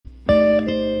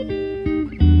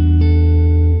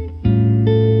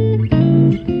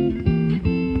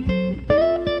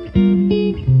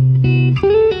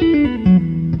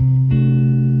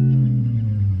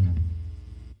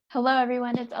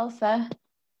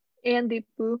And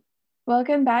Deepu.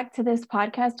 Welcome back to This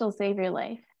Podcast Will Save Your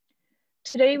Life.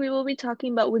 Today we will be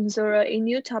talking about Wynzora, a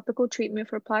new topical treatment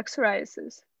for plaque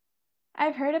psoriasis.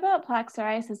 I've heard about plaque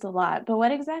psoriasis a lot, but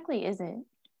what exactly is it?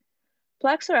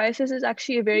 Plaque psoriasis is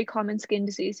actually a very common skin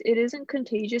disease. It isn't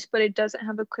contagious, but it doesn't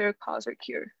have a clear cause or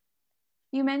cure.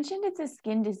 You mentioned it's a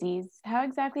skin disease. How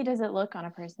exactly does it look on a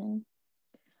person?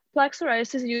 Plaque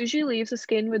psoriasis usually leaves the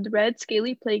skin with red,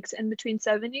 scaly flakes, and between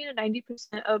 70 to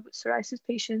 90% of psoriasis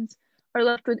patients are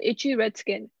left with itchy red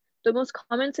skin. The most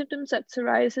common symptoms that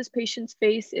psoriasis patients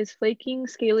face is flaking,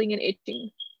 scaling, and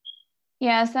itching.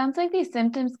 Yeah, sounds like these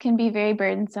symptoms can be very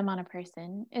burdensome on a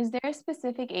person. Is there a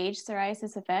specific age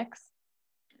psoriasis affects?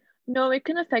 No, it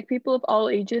can affect people of all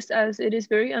ages as it is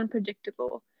very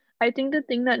unpredictable. I think the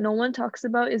thing that no one talks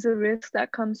about is the risk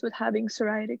that comes with having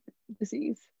psoriatic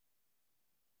disease.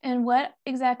 And what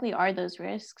exactly are those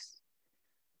risks?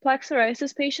 Plaque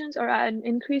psoriasis patients are at an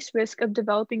increased risk of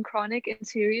developing chronic and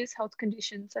serious health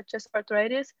conditions such as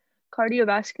arthritis,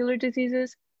 cardiovascular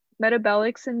diseases,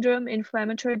 metabolic syndrome,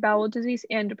 inflammatory bowel disease,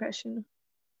 and depression.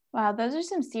 Wow, those are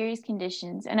some serious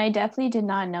conditions, and I definitely did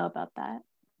not know about that.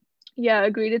 Yeah,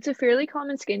 agreed. It's a fairly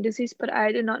common skin disease, but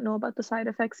I did not know about the side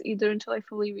effects either until I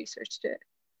fully researched it.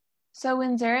 So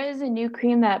Wynzora is a new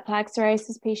cream that plaque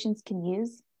psoriasis patients can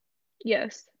use?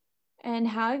 Yes. And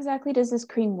how exactly does this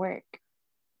cream work?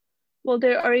 Well,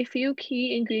 there are a few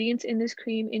key ingredients in this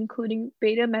cream, including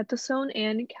beta-methasone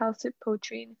and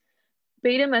calcipotriene.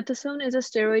 Beta-methasone is a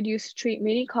steroid used to treat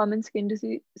many common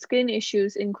skin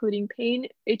issues, including pain,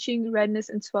 itching, redness,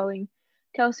 and swelling.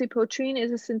 Calcipotriene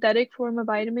is a synthetic form of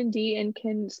vitamin D and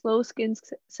can slow skin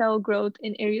cell growth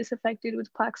in areas affected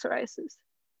with plaque psoriasis.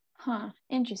 Huh,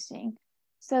 interesting.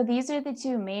 So these are the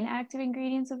two main active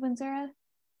ingredients of Wynzora?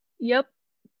 Yep.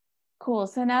 Cool.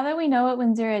 So now that we know what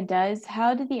Wynzora does,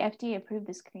 how did the FDA approve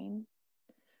this cream?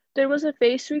 There was a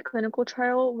phase 3 clinical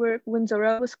trial where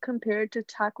Wynzora was compared to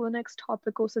Taclonex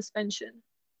topical suspension.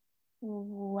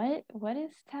 What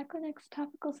is Taclonex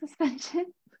topical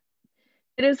suspension?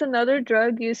 It is another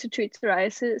drug used to treat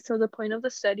psoriasis, so the point of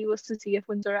the study was to see if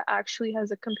Wynzora actually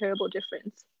has a comparable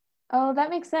difference. Oh,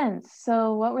 that makes sense.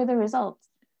 So what were the results?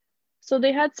 So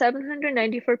they had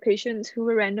 794 patients who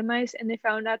were randomized, and they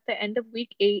found at the end of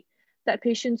week 8 that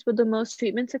patients with the most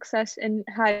treatment success and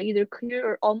had either clear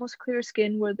or almost clear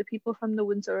skin were the people from the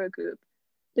Wynzora group.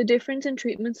 The difference in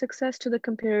treatment success to the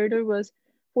comparator was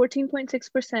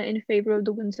 14.6% in favor of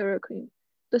the Wynzora cream.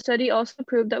 The study also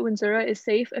proved that Wynzora is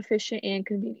safe, efficient, and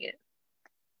convenient.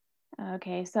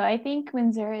 Okay, so I think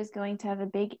Wynzora is going to have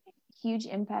a huge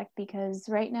impact because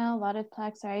right now a lot of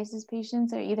plaque psoriasis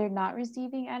patients are either not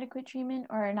receiving adequate treatment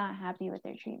or are not happy with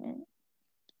their treatment.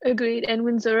 Agreed, and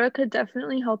Wynzora could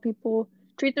definitely help people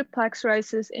treat their plaque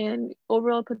psoriasis and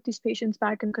overall put these patients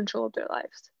back in control of their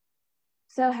lives.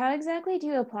 So how exactly do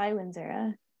you apply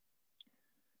Wynzora?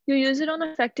 You use it on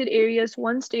affected areas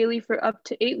once daily for up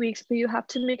to 8 weeks, but you have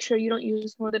to make sure you don't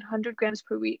use more than 100 grams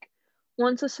per week.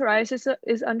 Once the psoriasis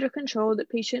is under control, the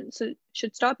patient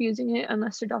should stop using it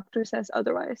unless their doctor says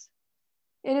otherwise.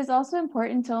 It is also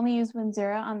important to only use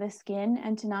Wynzora on the skin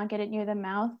and to not get it near the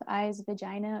mouth, eyes,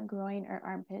 vagina, groin, or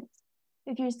armpits.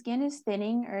 If your skin is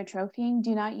thinning or atrophying,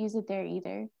 do not use it there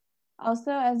either. Also,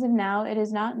 as of now, it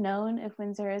is not known if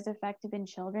Wynzora is effective in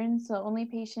children, so only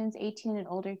patients 18 and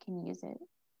older can use it.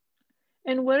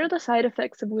 And what are the side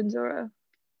effects of Wynzora?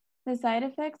 The side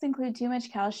effects include too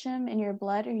much calcium in your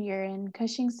blood or urine,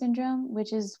 Cushing syndrome,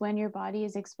 which is when your body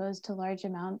is exposed to large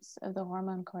amounts of the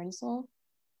hormone cortisol,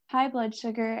 high blood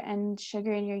sugar and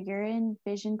sugar in your urine,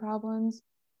 vision problems,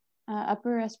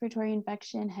 upper respiratory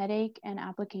infection, headache, and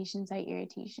application site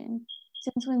irritation.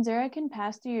 Since Wynzora can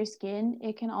pass through your skin,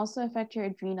 it can also affect your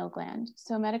adrenal gland.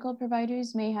 So medical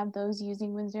providers may have those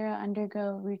using Wynzora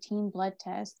undergo routine blood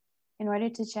tests in order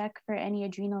to check for any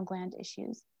adrenal gland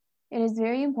issues. It is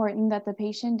very important that the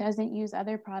patient doesn't use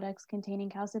other products containing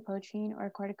calcipotriene or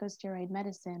corticosteroid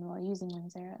medicine while using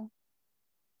Wynzora.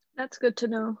 That's good to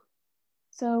know.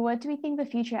 So what do we think the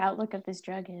future outlook of this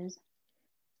drug is?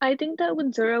 I think that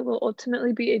Wynzora will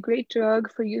ultimately be a great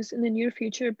drug for use in the near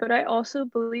future, but I also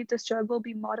believe this drug will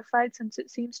be modified since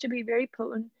it seems to be very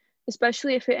potent,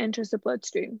 especially if it enters the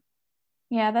bloodstream.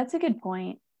 Yeah, that's a good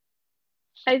point.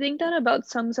 I think that about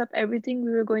sums up everything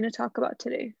we were going to talk about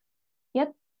today.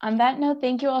 Yep. On that note,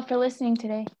 thank you all for listening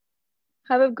today.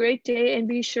 Have a great day and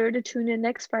be sure to tune in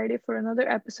next Friday for another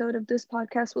episode of This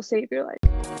Podcast Will Save Your Life.